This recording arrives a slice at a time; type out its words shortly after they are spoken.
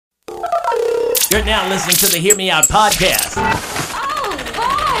You're now listening to the Hear Me Out podcast. Oh,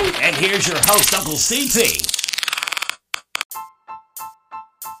 boy! And here's your host, Uncle CT.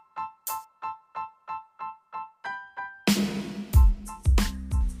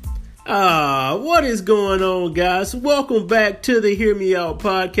 What is going on, guys? Welcome back to the Hear Me Out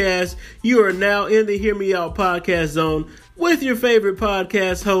podcast. You are now in the Hear Me Out podcast zone with your favorite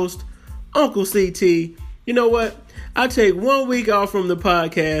podcast host, Uncle CT. You know what? I take 1 week off from the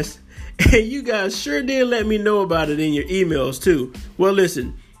podcast, and you guys sure did let me know about it in your emails, too. Well,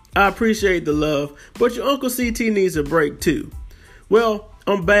 listen, I appreciate the love, but your Uncle CT needs a break, too. Well,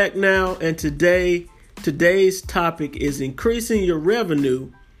 I'm back now, and today's topic is increasing your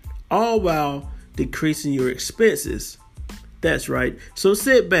revenue all while decreasing your expenses. That's right. So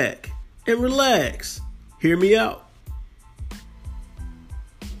sit back and relax. Hear me out.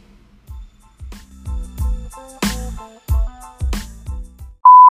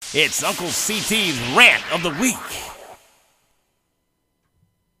 It's Uncle CT's rant of the week.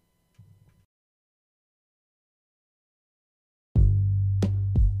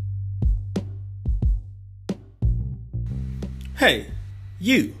 Hey,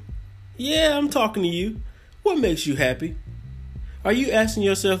 you. Yeah, I'm talking to you. What makes you happy? Are you asking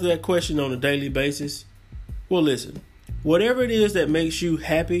yourself that question on a daily basis? Well, listen, whatever it is that makes you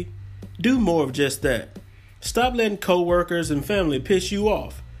happy, do more of just that. Stop letting coworkers and family piss you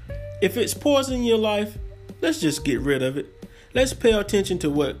off. If it's poisoning your life, let's just get rid of it. Let's pay attention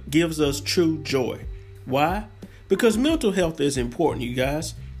to what gives us true joy. Why? Because mental health is important, you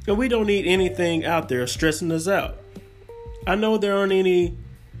guys, and we don't need anything out there stressing us out. I know there aren't any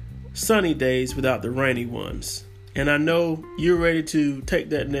sunny days without the rainy ones. And I know you're ready to take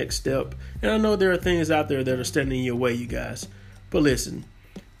that next step. And I know there are things out there that are standing in your way, you guys. But listen,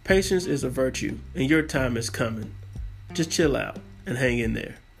 patience is a virtue and your time is coming. Just chill out and hang in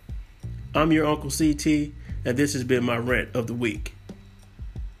there. I'm your Uncle CT, and this has been my rant of the week.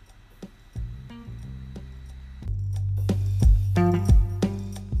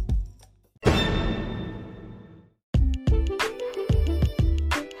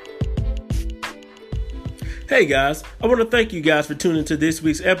 Hey guys, I want to thank you guys for tuning to this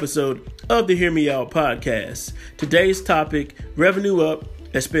week's episode of the Hear Me Out podcast. Today's topic, revenue up,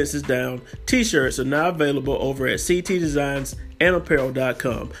 expenses down. T-shirts are now available over at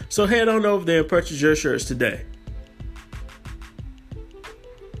ctdesignsandapparel.com. So head on over there and purchase your shirts today.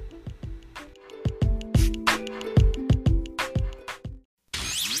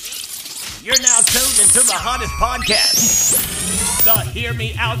 You're now tuned into the hottest podcast, the Hear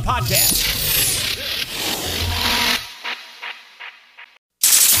Me Out podcast.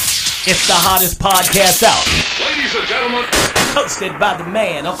 It's the hottest podcast out. Ladies and gentlemen, Hosted by the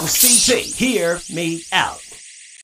man, Uncle CT. Hear me out.